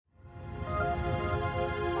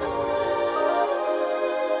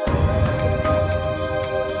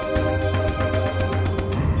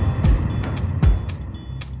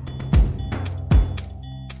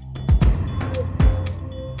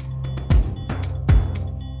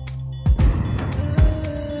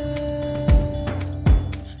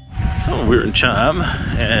So we're in Cham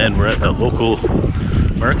and we're at the local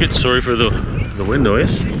market. Sorry for the wind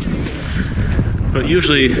noise. But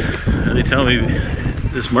usually they tell me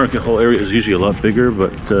this market whole area is usually a lot bigger,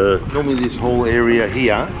 but normally this whole area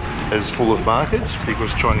here is full of markets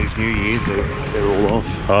because Chinese New Year they're all off.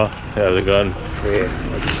 oh yeah, they're gone. Yeah,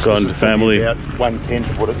 it's Gone to family. About 1/10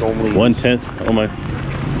 of what it normally is. 1/10. Oh my.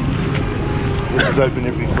 This is open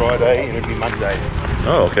every Friday and every Monday.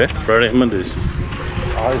 Oh, okay. Friday and Mondays.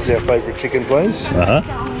 This is our favourite chicken place.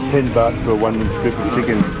 10 baht for one strip of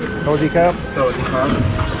chicken. Sawadee krap. Sawadee krap.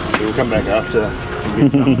 We'll come back after and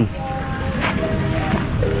get some.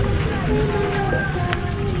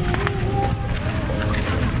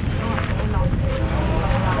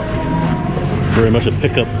 Very much a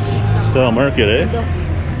pickup style market, eh?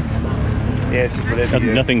 Yeah, it's just whatever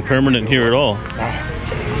you... Nothing permanent here at all.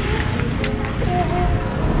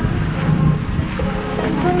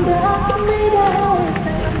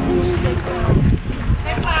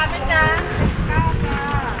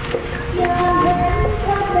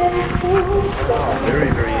 Very,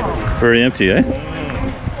 very empty. Very empty, eh?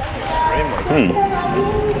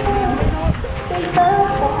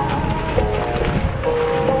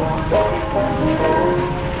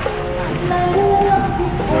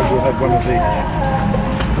 We'll have one of these.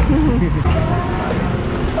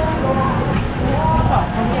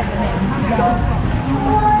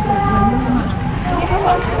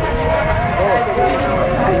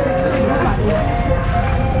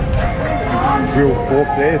 Grilled pork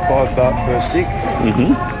there, 5 baht per stick.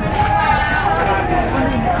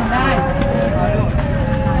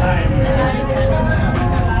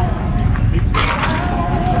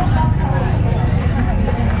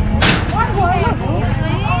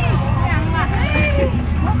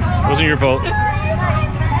 Wasn't your fault.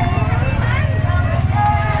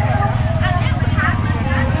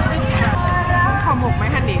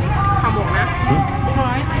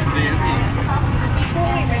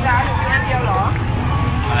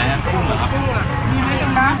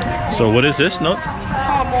 So what is this? No?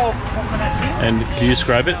 And can you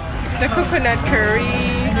describe it? The coconut curry.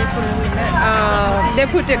 They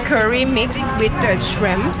put the curry mix with the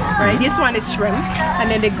shrimp, right? This one is shrimp, and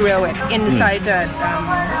then they grill it inside the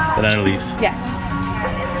banana leaf. Yes.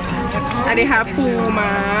 And they have pu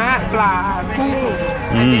ma, pla, pu,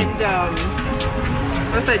 and then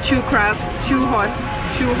what's that? Chew crab, chew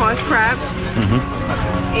horse crab,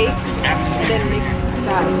 eggs, and then mix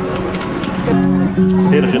that.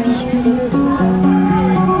 Potato chips.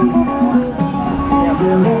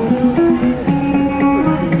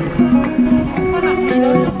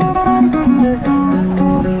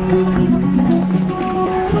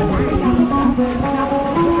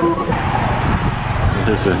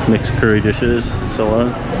 There's mixed curry dishes and so on.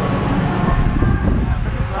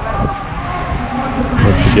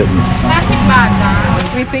 What's she getting?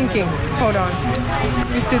 We're thinking. Hold on.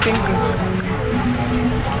 We're still thinking.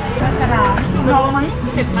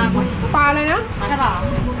 ปลาเลยนะฉลาม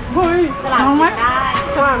เฮ้ยลองไหม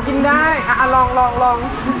ฉลามกินได้อ่ะลอง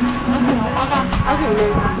เอาถึงเลย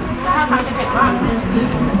ถ้าทานจะเผ็ดมาก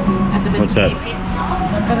What's that?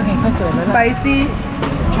 Spicy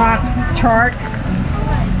chard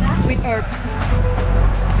with herbs.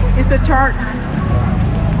 It's the chard.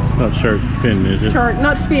 Not shark fin, is it? Chard,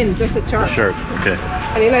 not fin, just a chard. Shark, okay.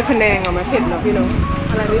 อันนี้อะไรพะแนงออกมาเผ็ดเนาะพี่น้อง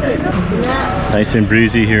อะไรไม่เผ็ด Nice and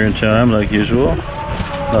breezy here in Cham, like usual.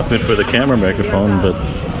 Not good for the camera microphone, but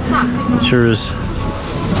it sure is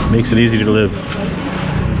makes it easy to live.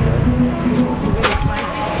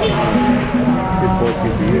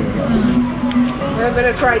 I'm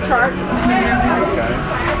gonna try chard.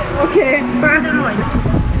 Okay.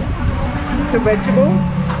 The vegetable.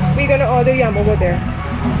 We're gonna order yum over there.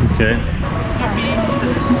 Okay.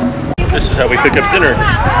 This is how we pick up dinner.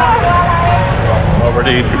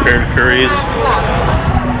 Already prepared curries.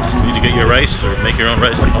 Just need to get your rice or make your own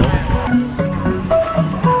rice at home.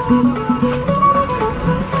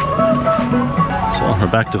 So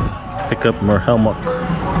we're back to pick up more helmok.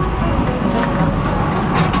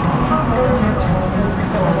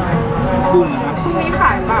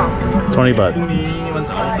 20 baht.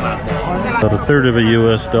 About a third of a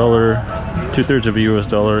US dollar, 2/3 of a US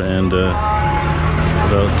dollar, and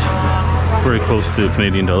about very close to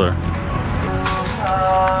Canadian dollar.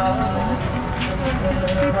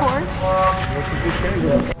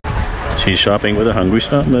 She's shopping with a hungry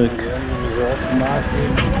stomach.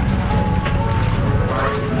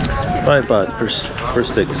 5 baht per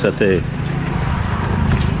stick satay.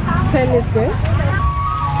 10 is good.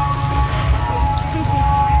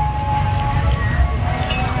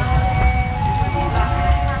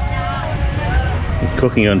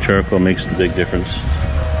 Cooking on charcoal makes a big difference.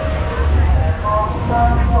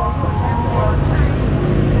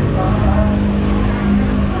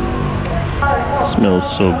 Smells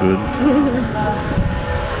so good.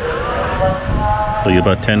 So you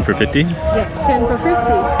bought 10 for 50? Yes, 10 for 50.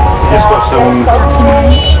 It's got some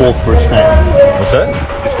pork for a snack. What's that?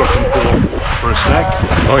 It's got some pork for a snack.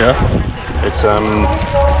 Oh yeah. It's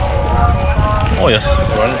Oh yes.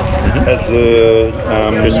 has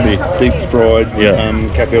Crispy. deep fried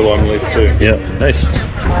cafe lime leaf too. Yeah, nice.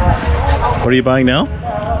 What are you buying now?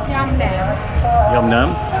 Yum nam. Yum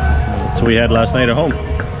nam. That's what we had last night at home.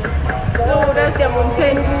 No, that's the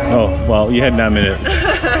munsen. Oh, well, you had nam in it.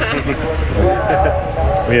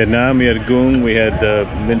 We had nam, we had gung, we had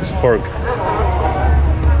minced pork.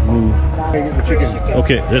 Get the chicken.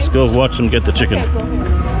 Okay, let's go watch them get the chicken.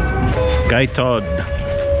 Gai Todd.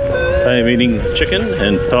 I am eating chicken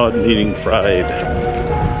and Todd eating fried.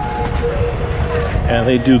 And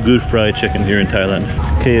they do good fried chicken here in Thailand.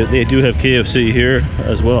 Okay, they do have KFC here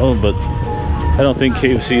as well, but I don't think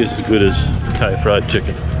KFC is as good as Thai fried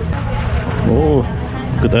chicken. Oh,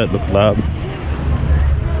 look at that, look loud.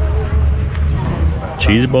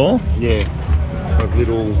 Cheese ball? Yeah. Like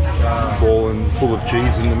little ball and full of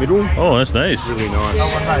cheese in the middle. Oh, that's nice. Really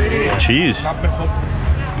nice. Cheese.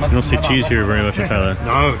 You don't see cheese here very much in Thailand.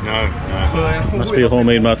 No. Must be a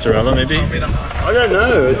homemade mozzarella, maybe? I don't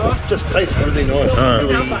know. It just tastes really nice.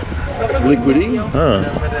 Really liquidy.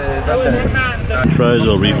 Fries,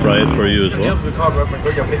 I'll refry it for you as well.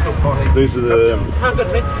 These are the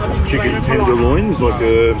chicken tenderloins, like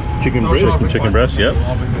a chicken breast. Chicken breast, yep.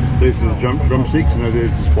 These are the drumsticks, and there's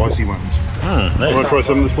the spicy ones. Ah, nice. Want to try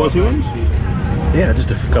some of the spicy ones? Yeah, just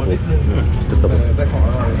a couple. Just a couple.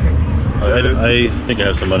 I think I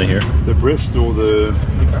have some money here. The breast or the...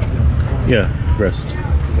 Yeah, breast.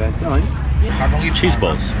 Okay. Cheese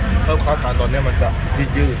balls.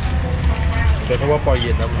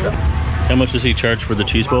 How much does he charge for the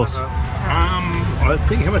cheese balls? I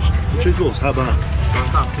think how much cheese balls? How about?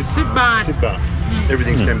 10 baht. 10 baht.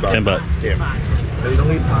 Everything's 10 baht. 10 baht. Yeah.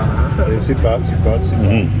 10 baht, 10 baht, 10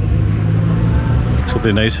 baht. So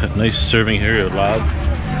the nice serving here, loud.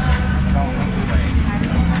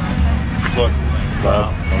 Like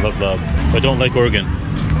Lob. I love lob. I don't like organ.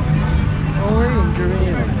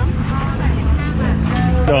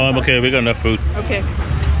 No, I'm okay. We got enough food. Okay.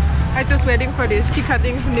 I'm just waiting for this. She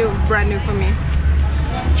cutting brand new for me.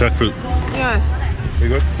 Jackfruit. Yes. We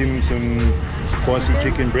got Tim some spicy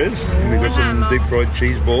chicken breast, and we got some deep fried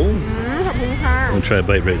cheese ball. I'm gonna try a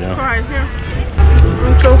bite right now. Right here.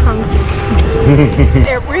 I'm so hungry.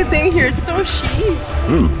 Everything here is so cheap.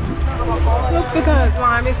 Look at that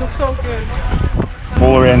lime. It looks so good.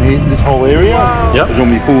 All around here, this whole area Yep. is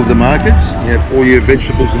normally full of the markets. You have all your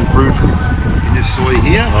vegetables and fruit in this soy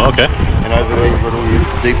here, Oh, okay. and over there you've got all your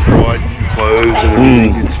deep fried clothes and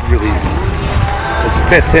everything. It's really, it's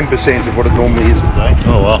about 10% of what it normally is today.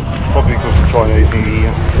 Oh wow. Probably because of Chinese New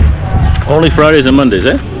Year. Only Fridays and Mondays,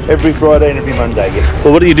 eh? Every Friday and every Monday, yeah.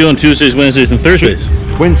 Well, what do you do on Tuesdays, Wednesdays, and Thursdays?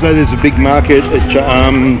 Wednesday there's a big market at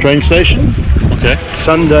train station. Okay.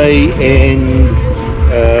 Sunday and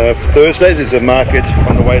Thursday there's a market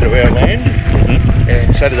on the way to our land,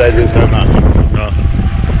 and Saturday there's no market. Oh.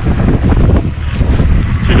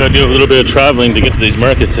 So you got to do a little bit of traveling to get to these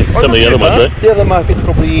markets. Some of the other ones, right? The other market's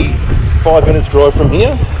probably 5 minutes drive from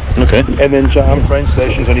here, Okay. and then train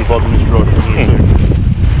station's only 5 minutes drive from here too.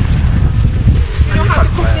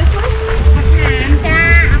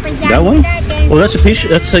 That one? Oh, that's a piece.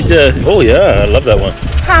 That's like the. Oh yeah, I love that one.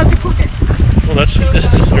 How to cook it? Well, that's just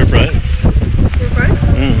stir fry. Stir fry?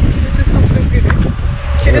 This is so good.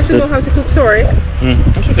 She doesn't know how to cook, sorry.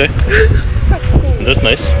 That's okay. That's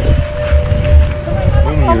nice.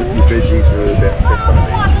 Normally your veggies are about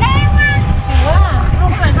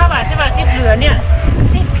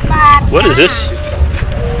 10 What is this?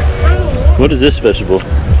 What is this vegetable?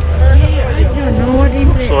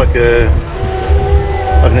 Looks like a,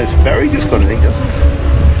 I don't know, asparagus kind of thing, doesn't it?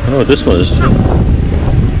 I don't know what this one is.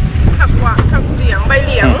 ผักหวานผักเหลียงใบเห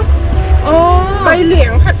ลียงใบเหลีย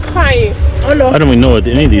งผัดไข่ I don't even know what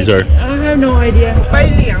any of these are. I have no idea. ใบ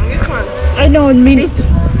เหลียง this one I know in minutes.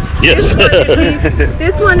 Yes.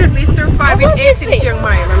 this one at least there 5 in 8 in Chiang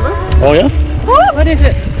Mai remember Oh yeah. What is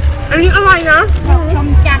it? อันนี้อะไรนะ ชม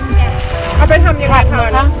จันทร์จ้ะ เอาไปทำยังไงทาน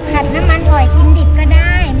ผัดน้ำมันหอยกินดิบก็ไ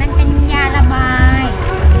ด้ มันเป็นยาระบาย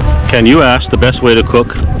Can you ask the best way to cook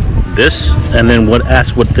this, and then ask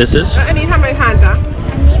what this is? แล้วอันนี้ทำไมทานจ๊ะ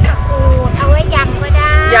อันนี้ผักกูดเอาไว้ยำก็ไ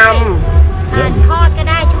ด้ ย ทอดก็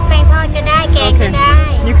ได้ ชุบแป้งทอดก็ได้ แกงก็ได้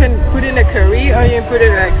You can put in a curry or you can put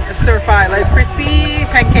it like a stir fry like crispy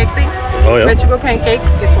pancake thing Oh yeah. vegetable pancake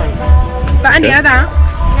this one แล้วอันเนี้ยจ๊ะ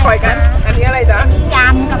น คอยกัน อันนี้อะไรจ๊ะ อันนี้ย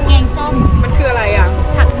ำกับแกงส้ม มันคืออะไรอ่ะ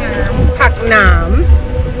ผักหนาม ผักหนาม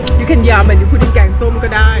you can yum and you put in แกงส้มก็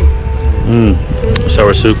ได้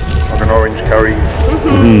sour soup. Like an orange curry.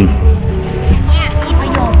 เนี่ยมีประ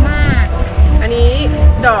โยชน์มาก อันนี้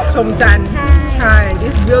ดอกชมจันทร์ ใช่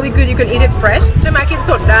this really good you can eat it fresh ใช่ไหมกิน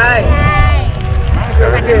สดได้ ใช่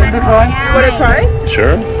Very good. You wanna try?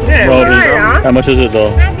 Sure. Yeah, Well, yeah. how much is it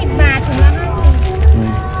though? 50 บาทถุงละ50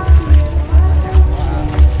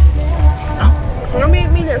 แล้ว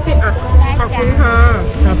มีเหลือ10อ่ะ ขอบคุณค่ะ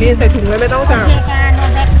พี่ใส่ถุงเลยไม่ต้อง โอ จ่าย เคค่ะโน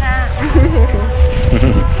แบกค่ะ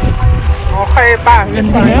โอเคป่ะเงิน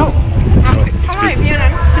ไปแล้วเท่าไหร่พี่อันนั้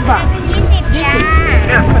น10 บาท 20จ้า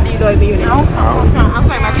อ่ะพอดีเลยมีอยู่นี่เอาใ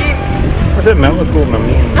ส่มาพี่ What's that milk called,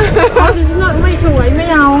 mummy? ไม่สวยไม่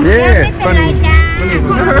เอา ไม่ Yeah, เป็นไร funny. จ้า Funny.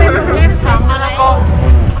 เล่มสองมะละกอ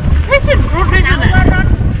Passion fruit isn't it?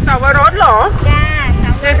 สาวรสเหรอ จ้าส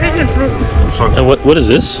อง Yeah, passion fruit. It's like, And what is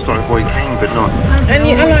this? it's like boy king, but not. อัน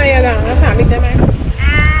นี้อะไรอะล่ะถามอีกได้ไหม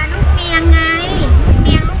ลูกเมียงไงลูกเ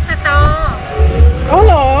มียงลูกสตอ อ๋อเ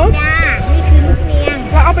หรอ จ้า นี่คือลูกเมียง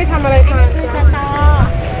แล้วเอาไปทำอะไรคะ คือสตอ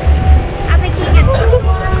เอาไปกินกับทุกค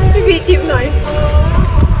น พี่พีชิมหน่อย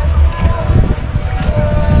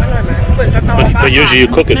อร่อยไหมเหมือนสตอป่ะ But usually you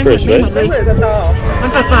cook it first, ไม่ right? เหมือนสตอ มัน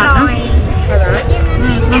ฝา อ ดๆ ร่ นะ อย อะไรนะ จิ้มน้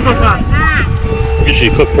ำจิ้มอร่อยมาก Usually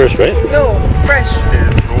you cook first, right? no fresh Yeah,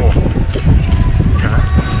 raw.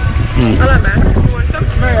 อร่อยไหมม้วนซ้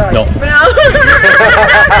ำไม่อร่อย No. ไม่เอา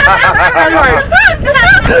อร่อย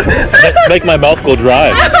Make my mouth go dry.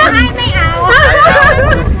 ไม่เอา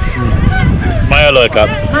My look up.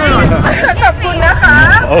 ขอบคุณนะคะ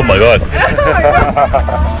Oh my god.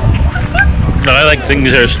 No, I like things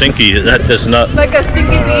that are stinky. That does not. like a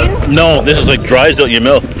sticky bean No, this is like dries out your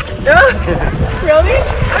mouth. really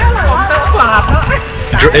อร่อยต้องฝา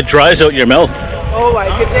ด It dries out your mouth. oh my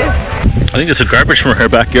goodness I think it's a garbage from her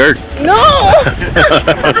backyard. no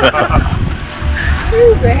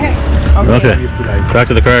Okay. Back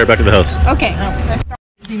to the car, back to the house. Okay, let's start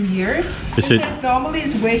in here. Is it? Normally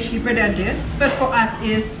it's way cheaper than this, but for us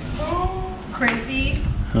it's crazy,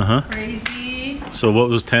 Uh-huh. crazy. So what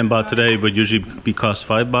was 10 baht today would usually be cost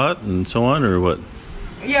 5 baht and so on, or what?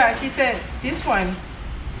 Yeah, she said this one.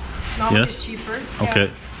 Normally Yes? it's cheaper. Okay.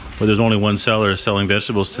 Well, there's only one seller selling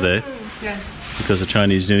vegetables today Yes. because of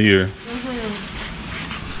Chinese New Year.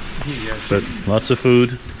 But lots of food.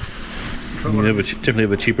 You definitely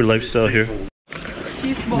have a cheaper lifestyle here.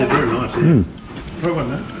 Cheese They're ball. very nice, yeah. Try one,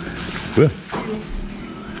 though. Good.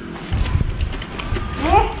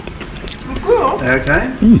 Oh, good. Okay.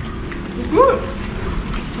 Good.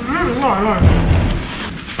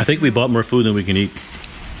 I think we bought more food than we can eat.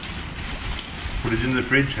 Put it in the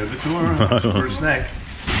fridge, have it for a snack.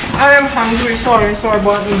 I am hungry, sorry, so I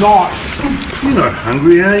bought a lot. You're not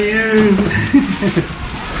hungry, are you?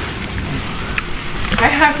 I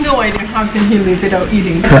have no idea how can he live without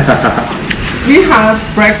eating. We have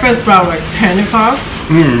breakfast around like 10 o'clock.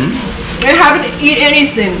 I haven't eaten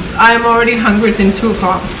anything. I'm already hungry since 2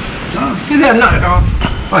 o'clock. He said, not at all.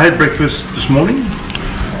 I had breakfast this morning.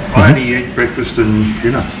 I only eat breakfast and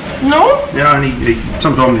dinner. No? Yeah, I only eat,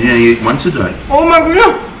 sometimes you only eat once a day. Oh my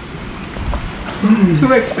god.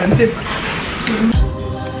 Too expensive.